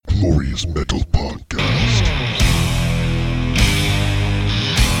Glorious Metal Podcast.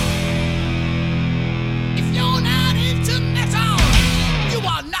 If you're not into metal, you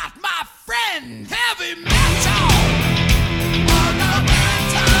are not my friend. Heavy metal, or no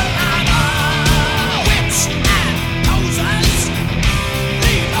metal at all. Witch and Moses,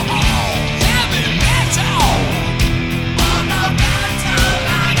 leave them all. Heavy metal, or no metal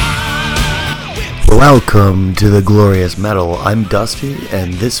at all. Welcome to the Glorious Metal. I'm Dusty,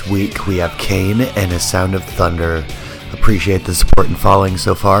 and this week we have Kane and A Sound of Thunder. Appreciate the support and following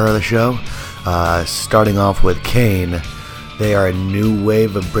so far of the show. Starting off with Kane. They are a new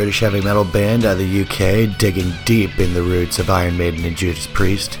wave of British heavy metal band out of the UK, digging deep in the roots of Iron Maiden and Judas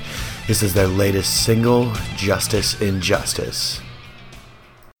Priest. This is their latest single, Justice Injustice.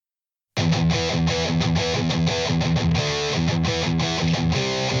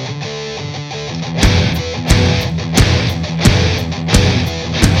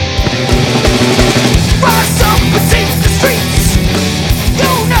 Rise up and take the streets. You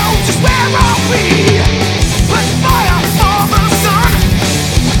know just where are we? Put fire on the sun.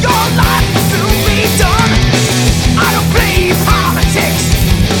 Your life will soon be done. I don't play politics.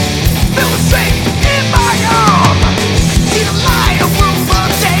 Feel the strength in my arm. See the light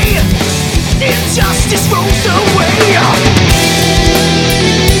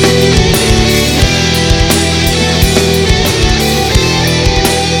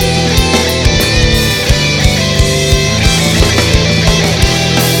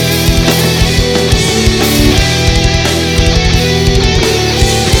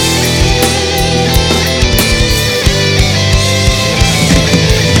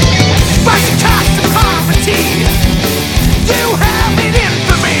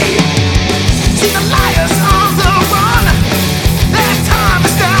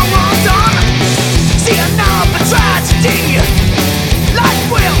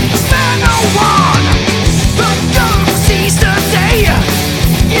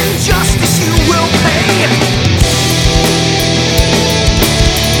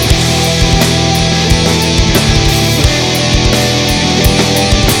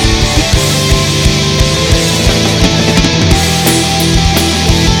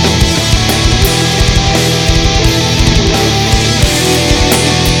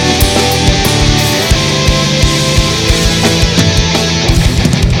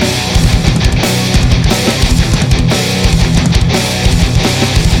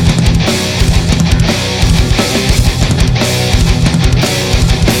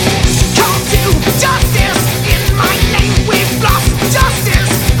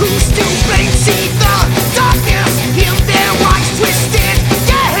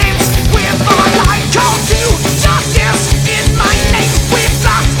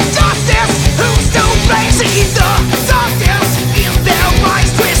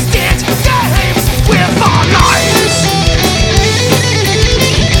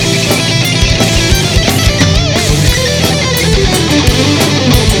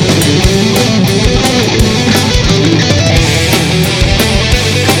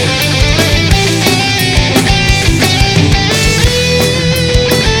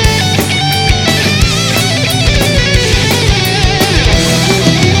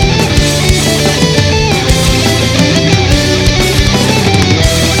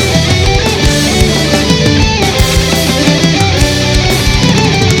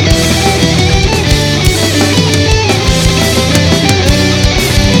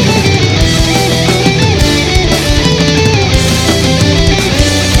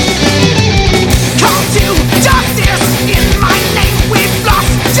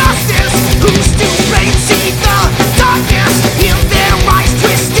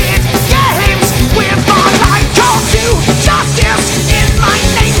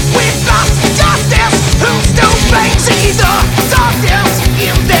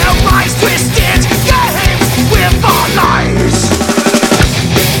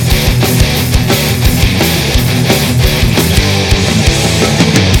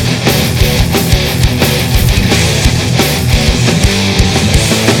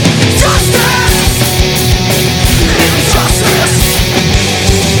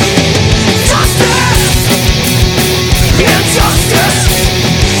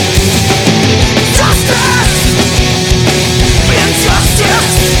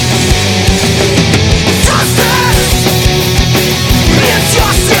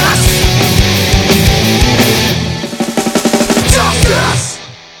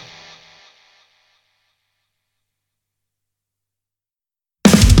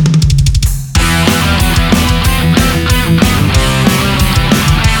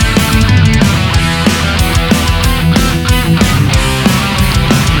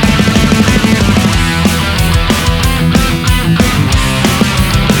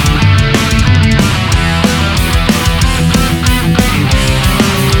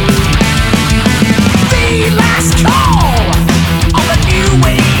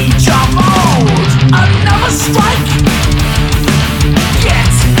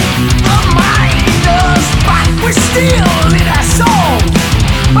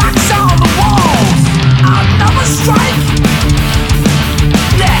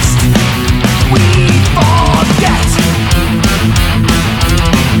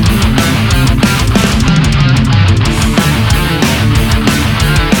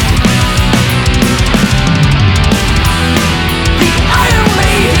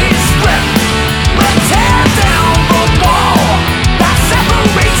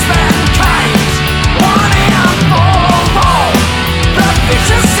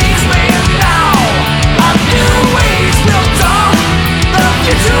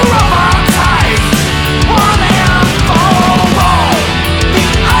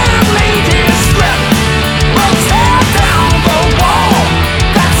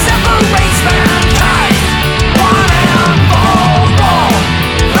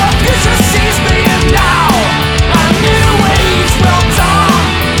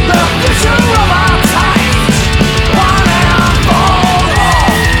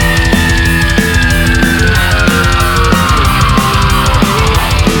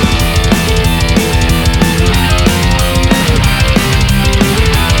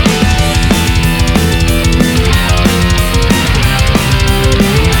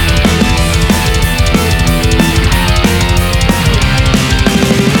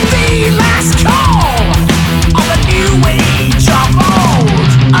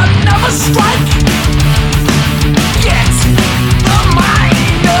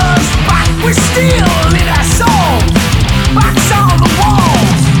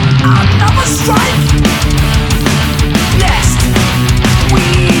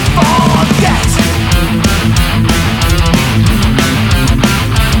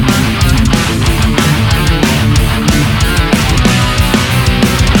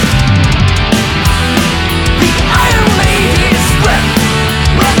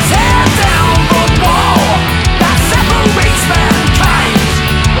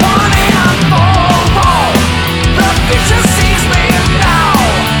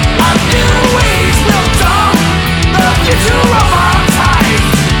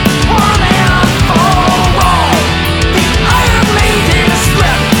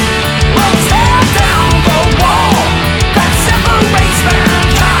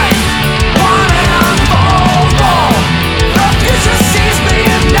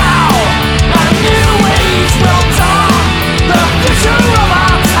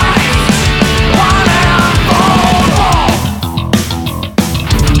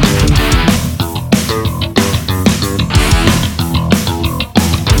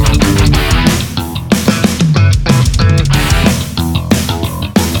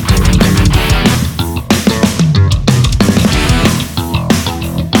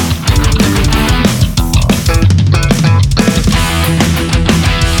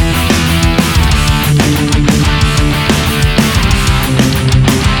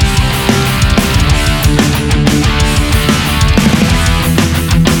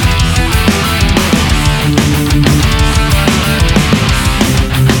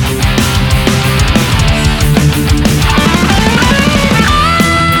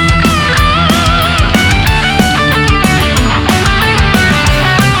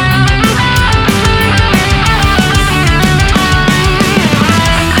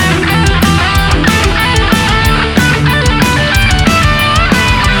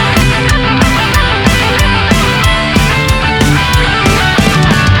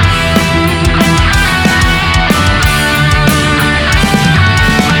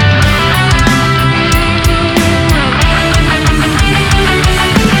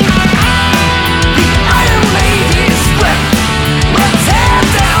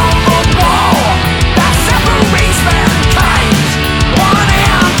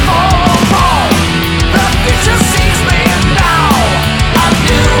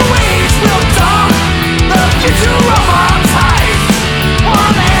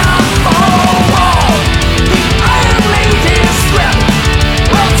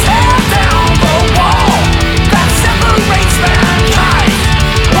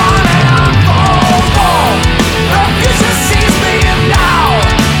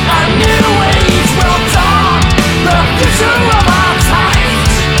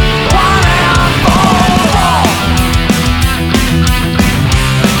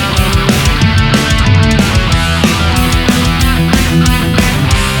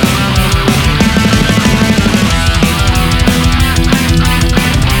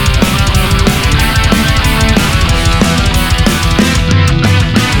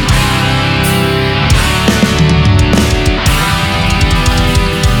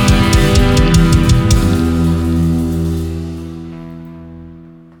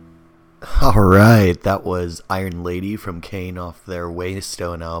Alright, that was Iron Lady from Kane off their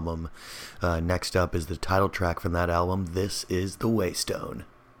Waystone album. Next up is the title track from that album. This is The Waystone.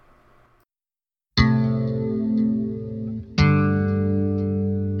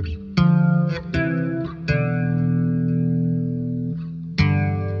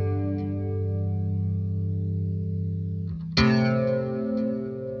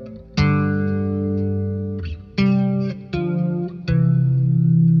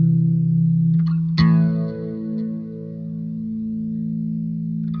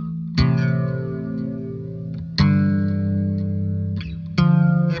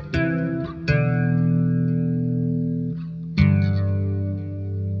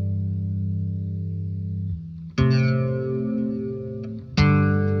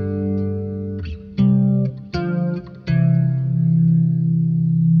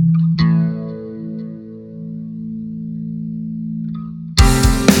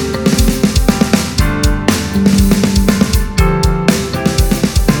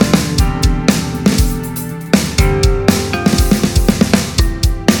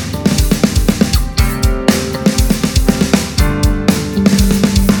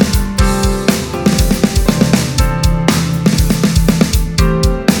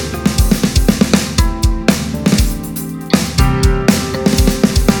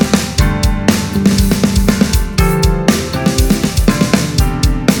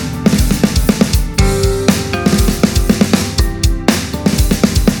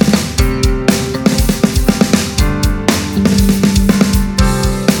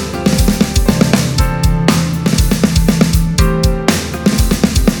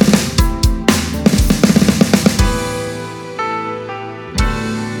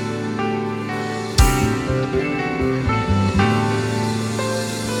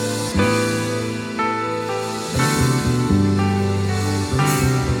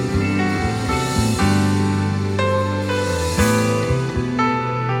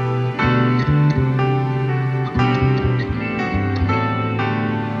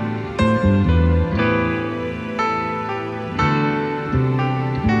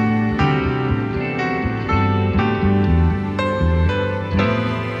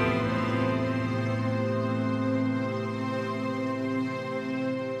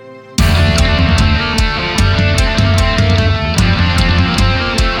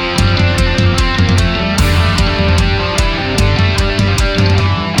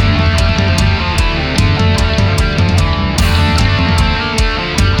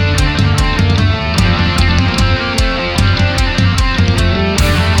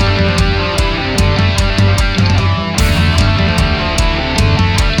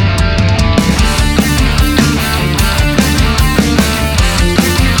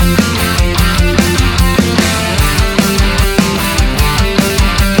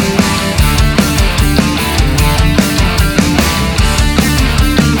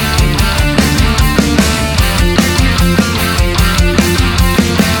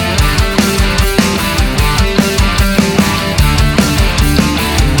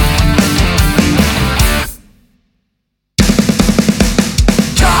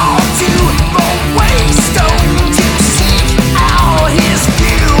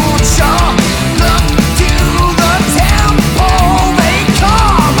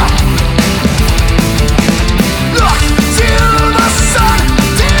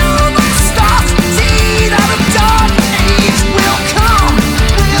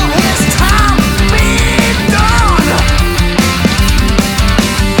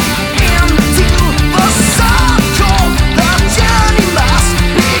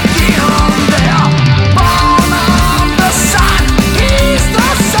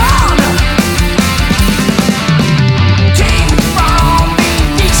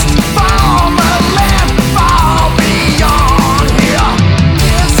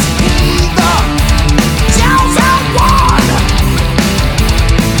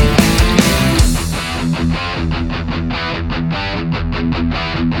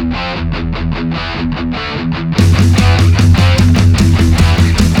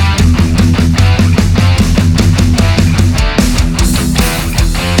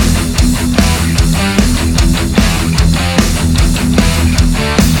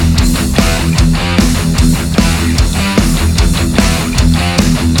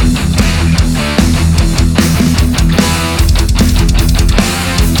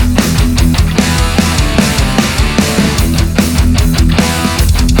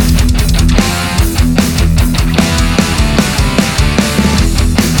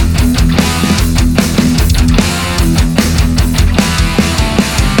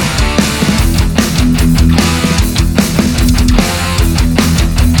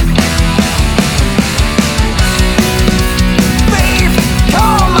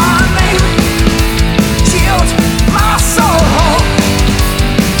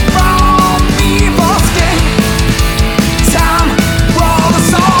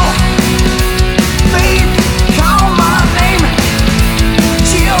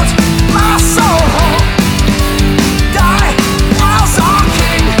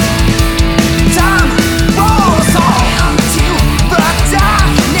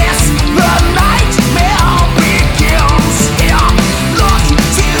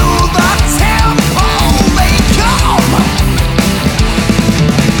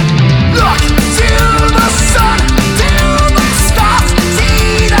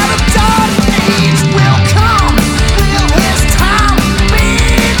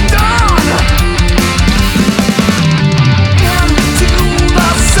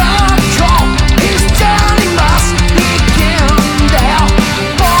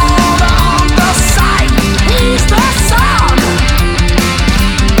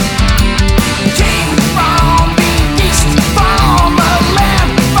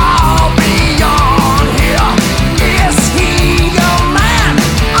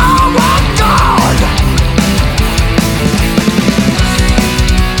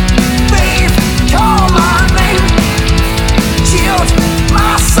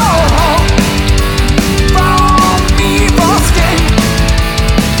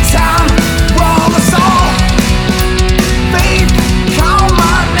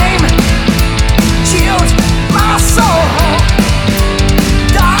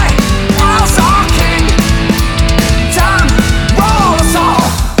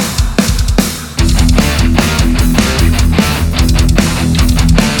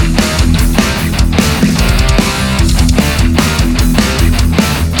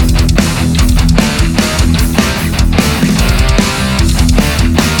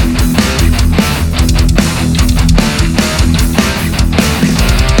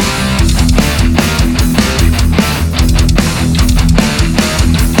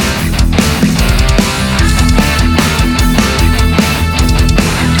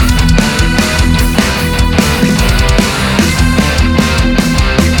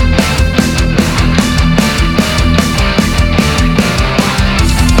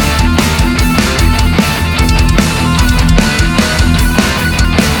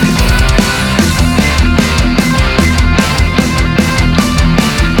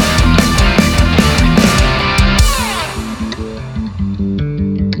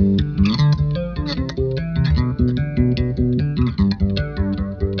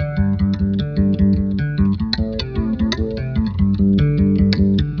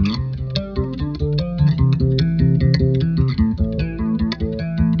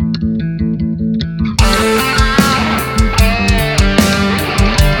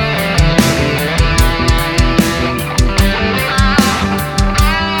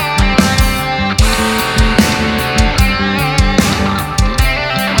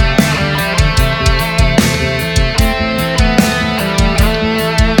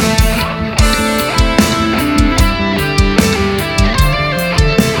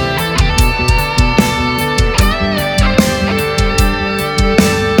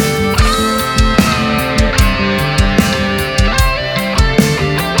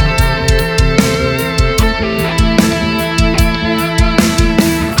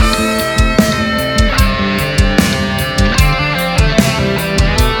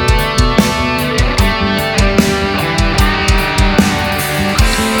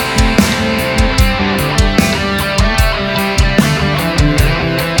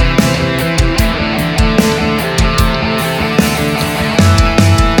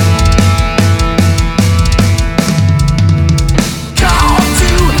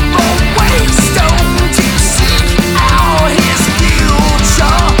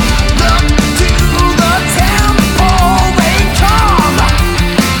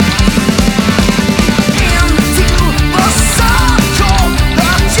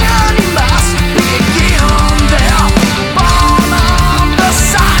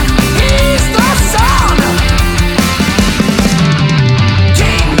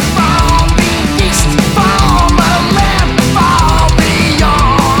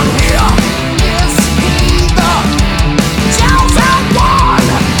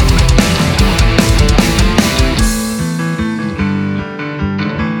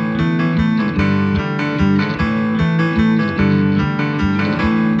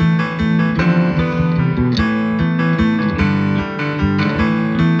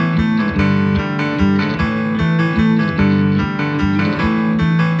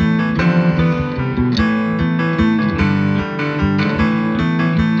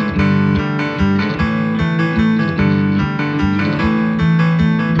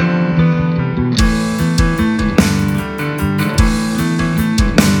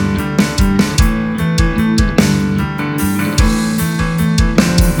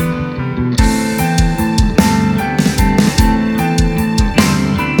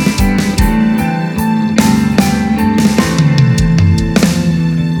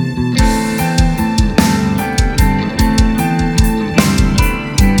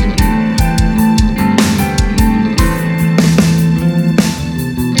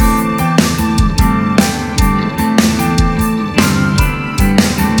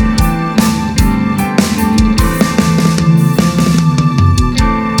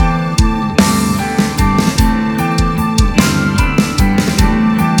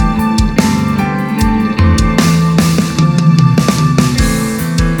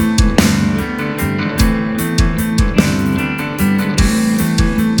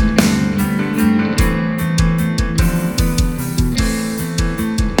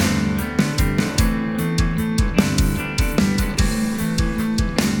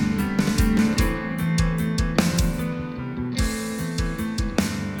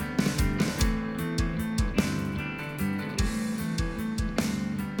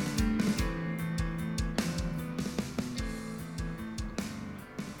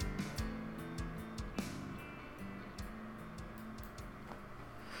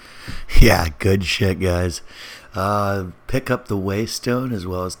 Yeah, good shit, guys. Pick up The Waystone as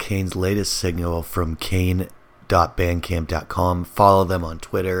well as Kane's latest single from kane.bandcamp.com. Follow them on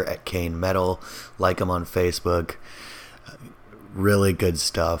Twitter at Kane Metal. Like them on Facebook. Really good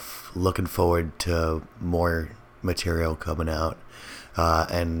stuff. Looking forward to more material coming out.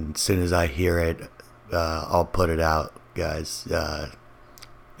 And as soon as I hear it, I'll put it out, guys.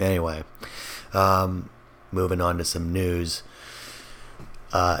 Anyway, moving on to some news.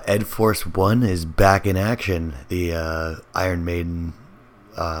 Ed Force One is back in action. The Iron Maiden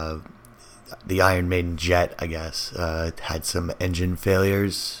jet, I guess, had some engine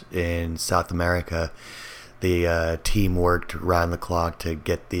failures in South America. The team worked round the clock to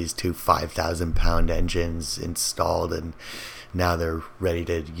get these two 5,000-pound engines installed, and now they're ready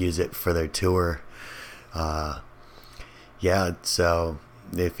to use it for their tour. Yeah, so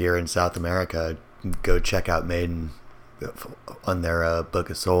if you're in South America, go check out Maiden on their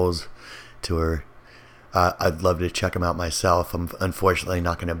Book of Souls tour. I'd love to check them out myself. I'm unfortunately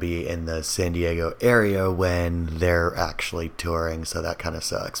not going to be in the San Diego area when they're actually touring, so that kind of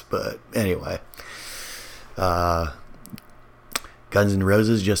sucks. But anyway, Guns N'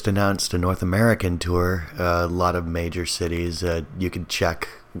 Roses just announced a North American tour. A lot of major cities. You can check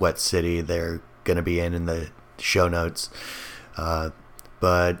what city they're going to be in the show notes.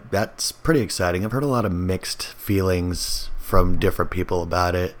 But that's pretty exciting. I've heard a lot of mixed feelings from different people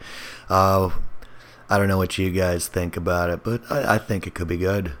about it. I don't know what you guys think about it, but I think it could be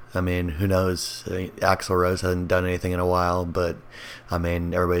good. I mean, who knows? Axl Rose hasn't done anything in a while, but I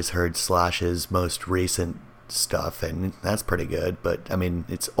mean, everybody's heard Slash's most recent stuff, and that's pretty good. But I mean,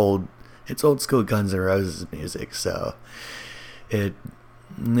 it's old school Guns N' Roses music, so it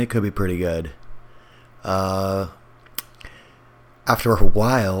could be pretty good. After a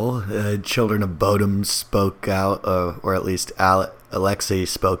while, Children of Bodom spoke out, or at least Alexei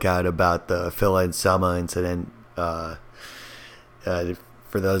spoke out about the Phil Anselmo incident. For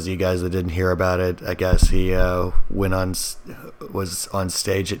those of you guys that didn't hear about it, I guess he was on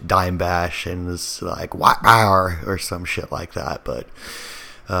stage at Dime Bash and was like, "What power?" or some shit like that. But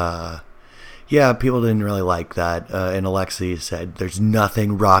yeah, people didn't really like that. And Alexei said, "There's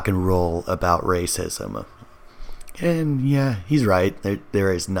nothing rock and roll about racism." And yeah, he's right.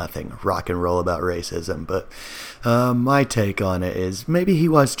 There is nothing rock and roll about racism. But my take on it is maybe he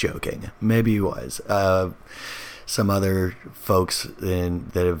was joking. Maybe he was. Some other folks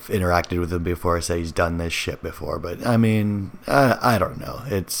that have interacted with him before say he's done this shit before. But I mean, I don't know.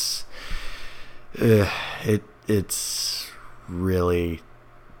 It's really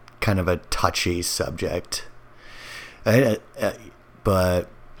kind of a touchy subject. But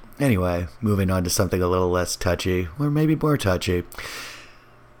anyway, moving on to something a little less touchy, or maybe more touchy.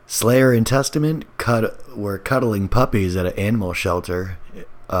 Slayer and Testament were cuddling puppies at an animal shelter.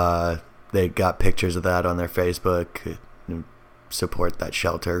 They got pictures of that on their Facebook. Support that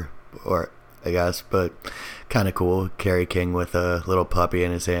shelter, or I guess, but kind of cool. Kerry King with a little puppy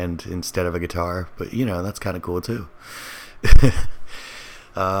in his hand instead of a guitar, but you know, that's kind of cool too.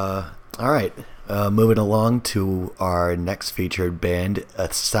 All right. Moving along to our next featured band,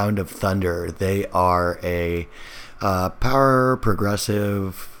 A Sound of Thunder. They are a power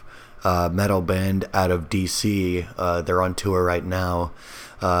progressive metal band out of DC. They're on tour right now.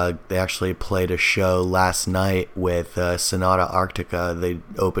 They actually played a show last night with Sonata Arctica. They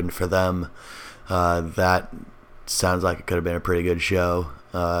opened for them. That sounds like it could have been a pretty good show.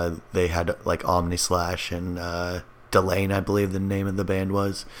 They had like Omnislash and Delane, I believe the name of the band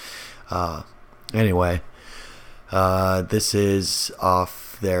was. Anyway, this is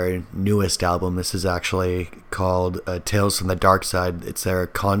off their newest album. This is actually called Tales from the Dark Side. It's their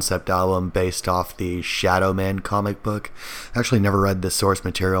concept album based off the Shadow Man comic book. I actually never read the source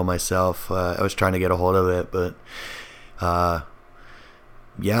material myself. I was trying to get a hold of it, but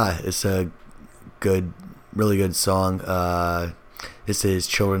yeah, it's a good, really good song. This is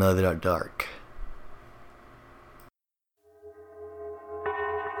Children of the Dark.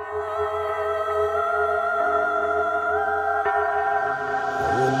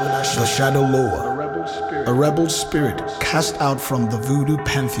 The Shadow Lore, a rebel spirit cast out from the voodoo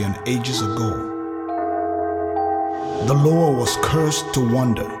pantheon ages ago. The lore was cursed to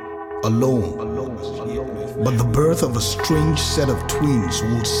wander, alone. But the birth of a strange set of twins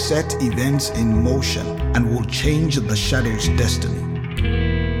will set events in motion and will change the Shadow's destiny.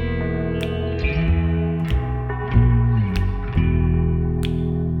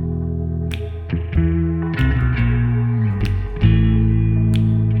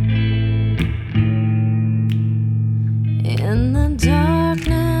 In the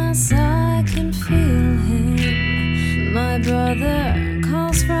darkness I can feel him. My brother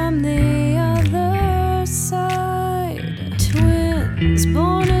calls from the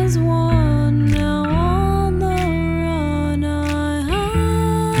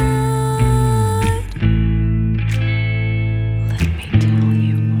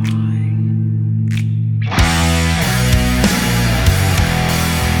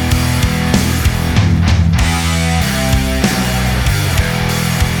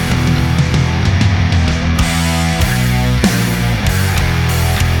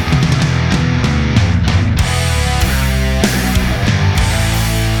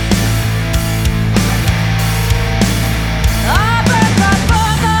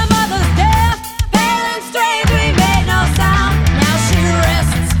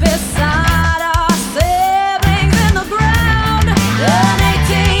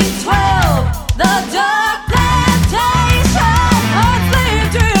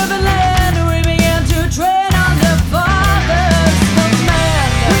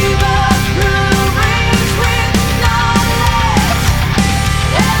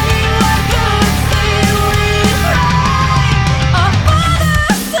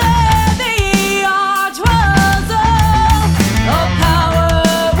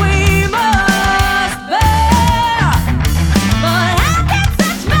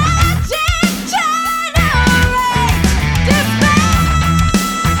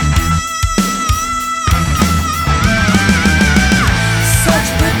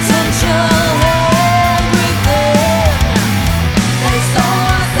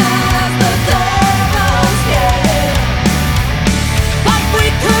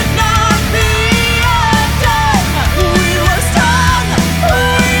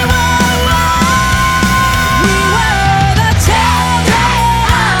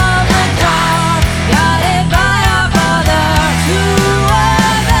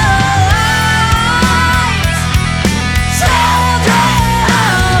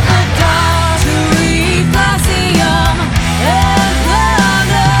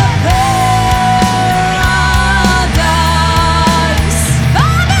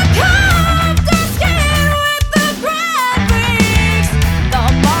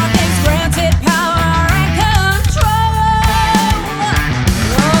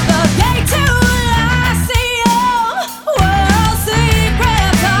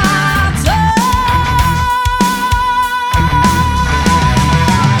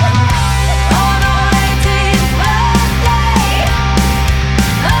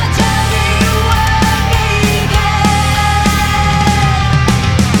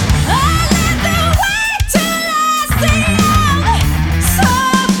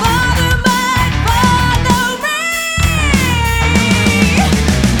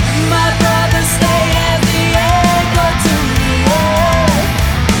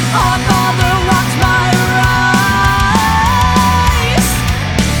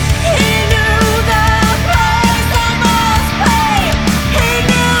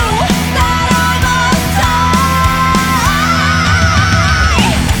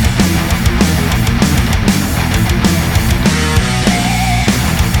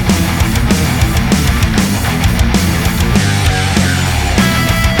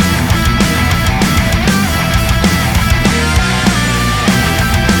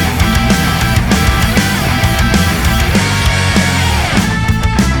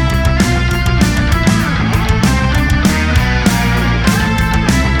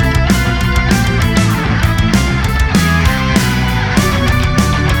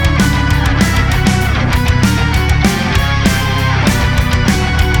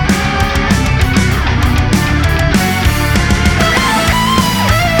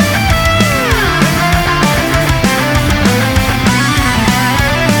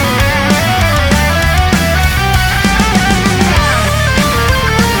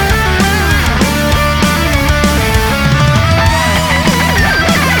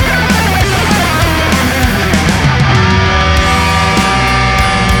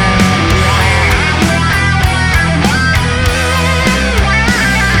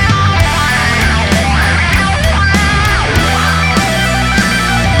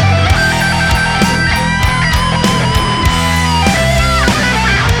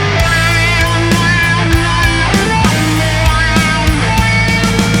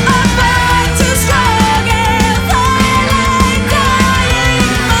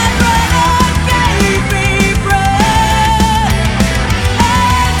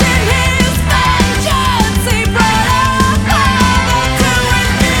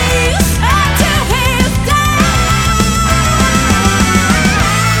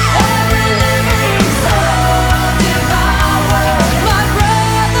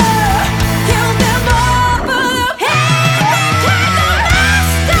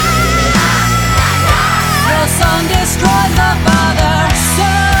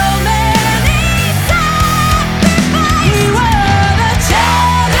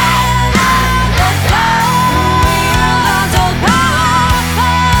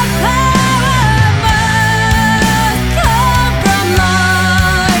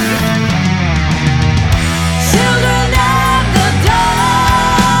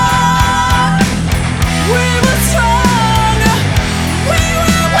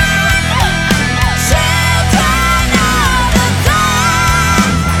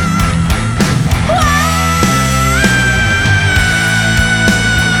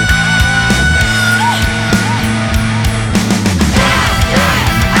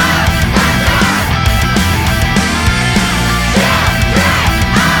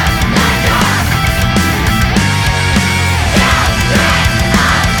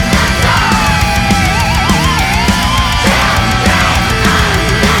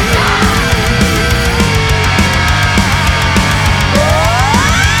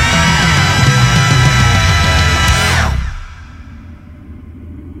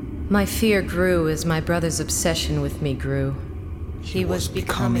My fear grew as my brother's obsession with me grew. He was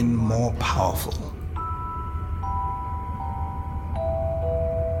becoming more powerful.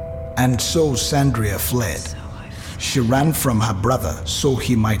 And so Sandria fled. She ran from her brother so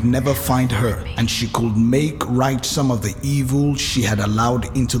he might never find her, and she could make right some of the evil she had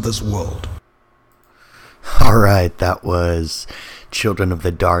allowed into this world. Alright, that was Children of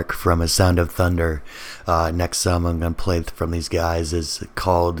the Dark from A Sound of Thunder. Next song I'm going to play from these guys is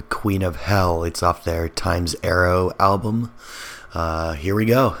called Queen of Hell. It's off their Times Arrow album. Here we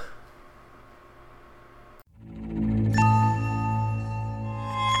go.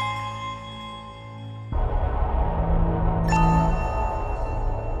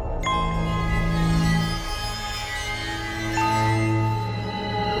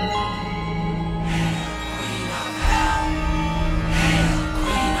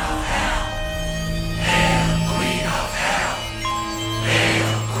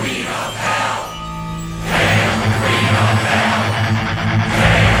 Queen of Hell.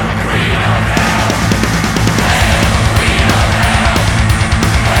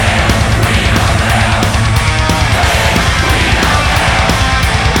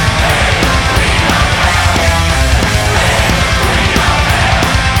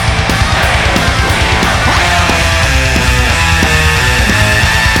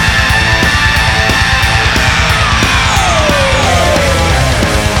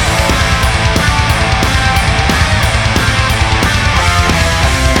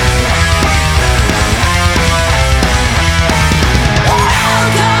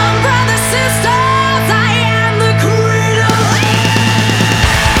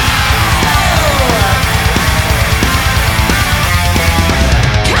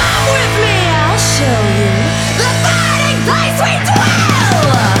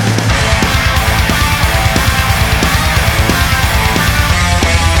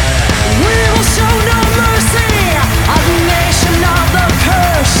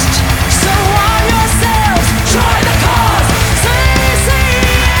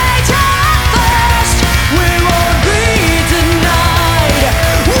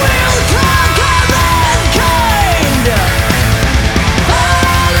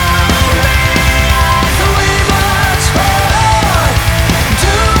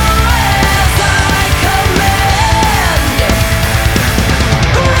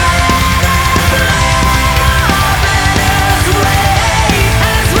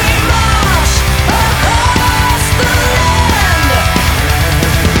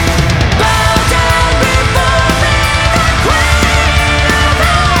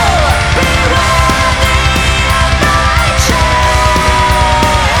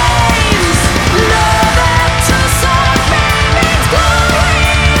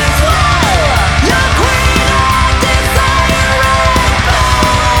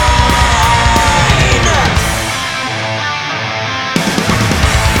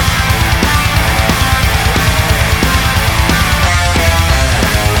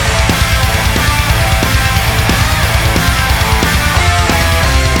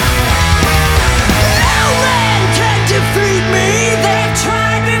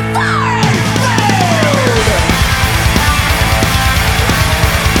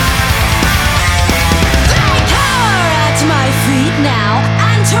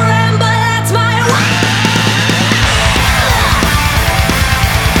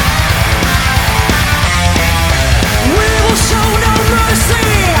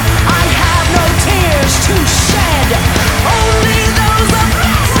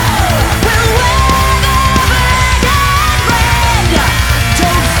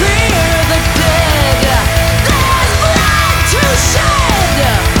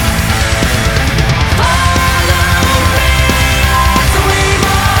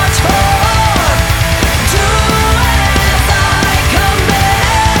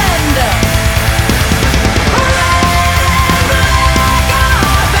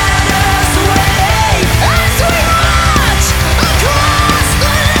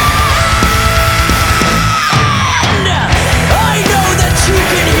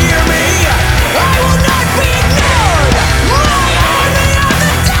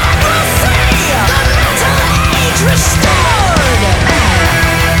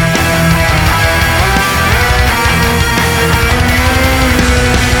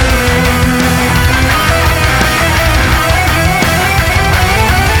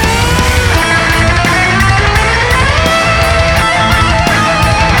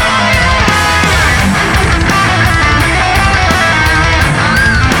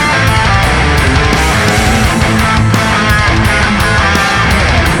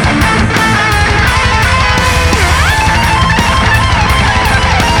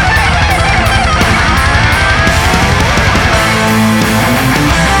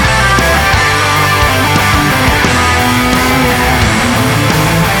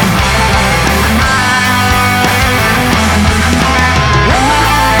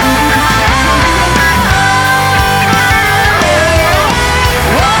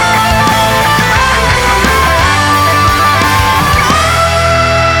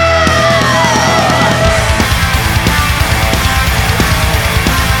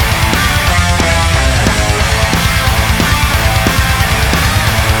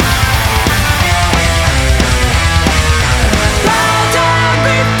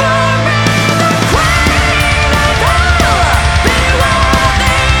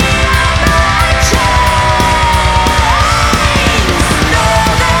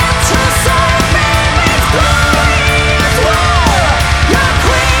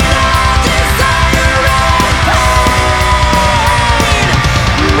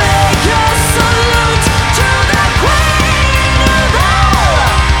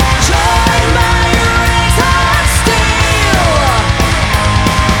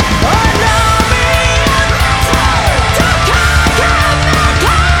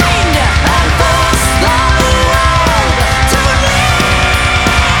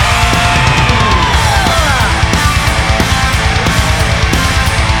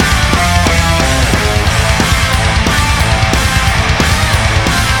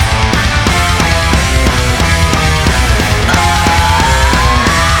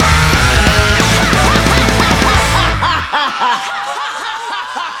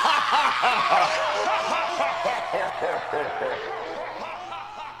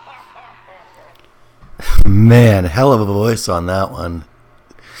 Man, hell of a voice on that one.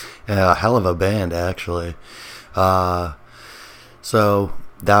 Hell of a band, actually. So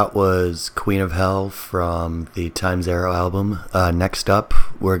that was Queen of Hell from the Times Arrow album. Next up,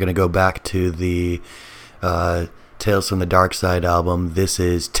 we're going to go back to the Tales from the Dark Side album. This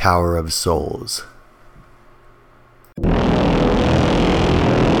is Tower of Souls.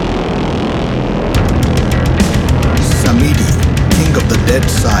 Samedi, king of the dead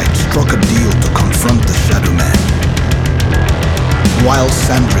side, struck a deal to confront the Shadow Man, while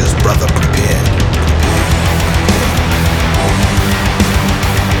Sandria's brother prepared.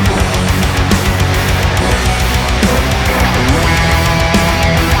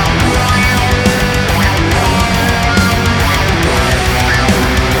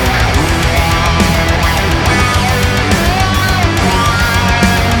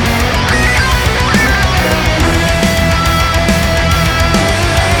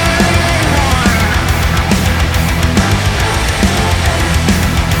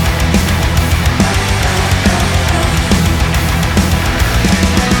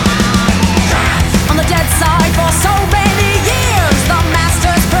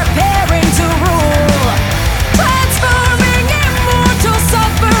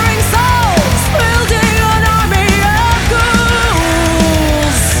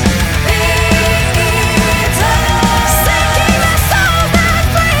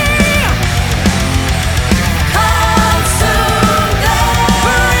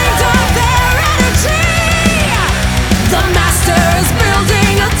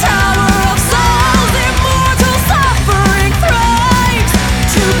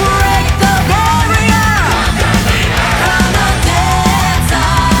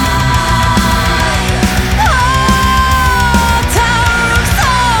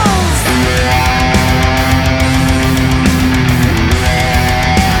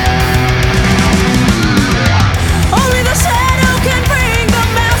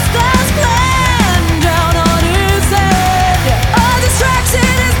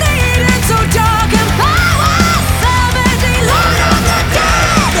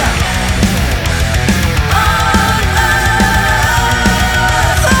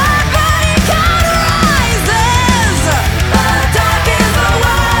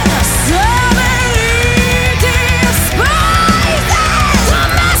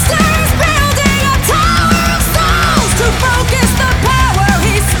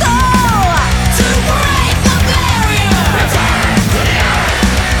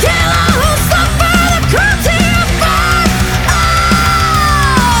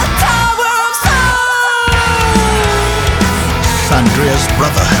 Sandria's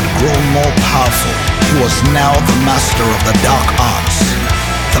brother had grown more powerful. He was now the master of the dark arts.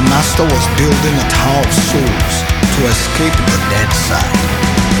 The master was building a Tower of Souls to escape the dead side.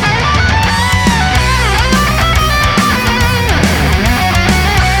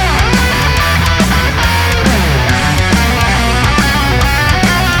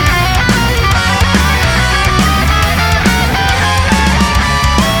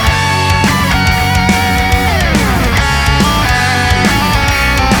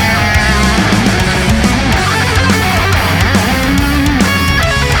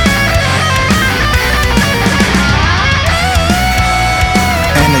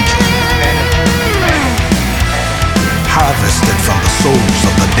 Harvested from the souls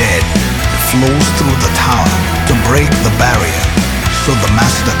of the dead, flows through the tower to break the barrier, so the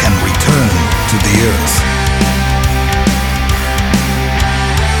master can return to the earth.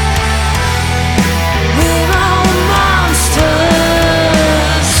 We're all monsters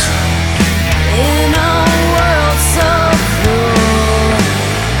in a world so cruel.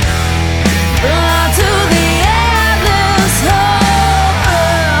 Blind to the endless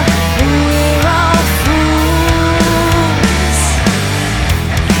horror. We're all fools.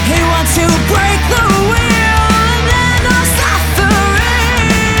 He wants to break the wheel and end our suffering,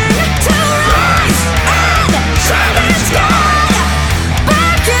 to rise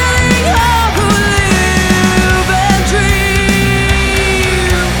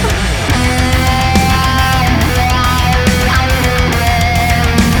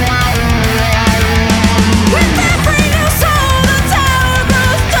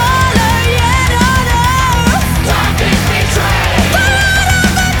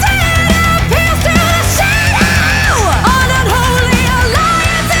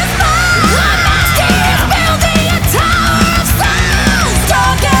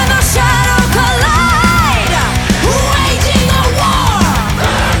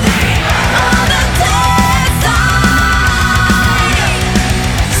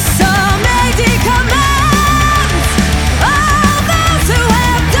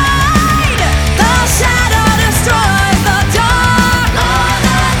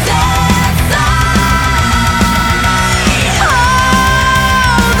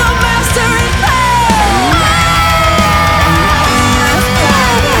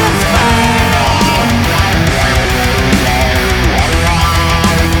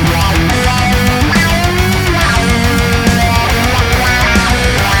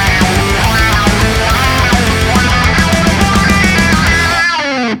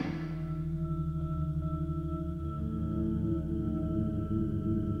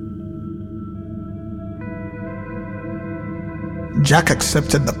Jack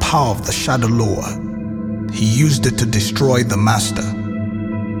accepted the power of the Shadow Lore. He used it to destroy the Master.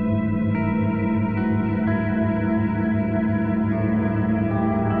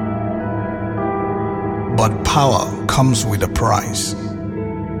 But power comes with a price.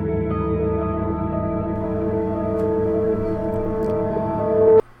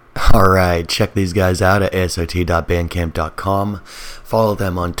 Alright, check these guys out at asot.bandcamp.com. Follow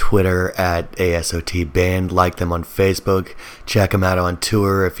them on Twitter at asotband. Like them on Facebook. Check them out on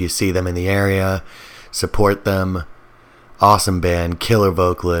tour if you see them in the area. Support them. Awesome band, killer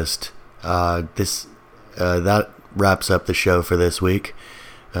vocalist. That wraps up the show for this week.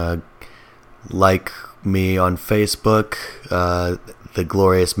 Like me on Facebook, the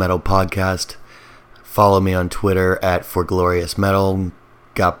Glorious Metal Podcast. Follow me on Twitter at ForGloriousMetal.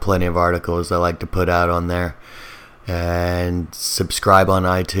 Got plenty of articles I like to put out on there. And subscribe on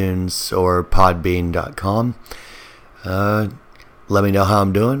iTunes or podbean.com. Let me know how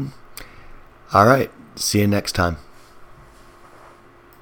I'm doing. Alright, see you next time.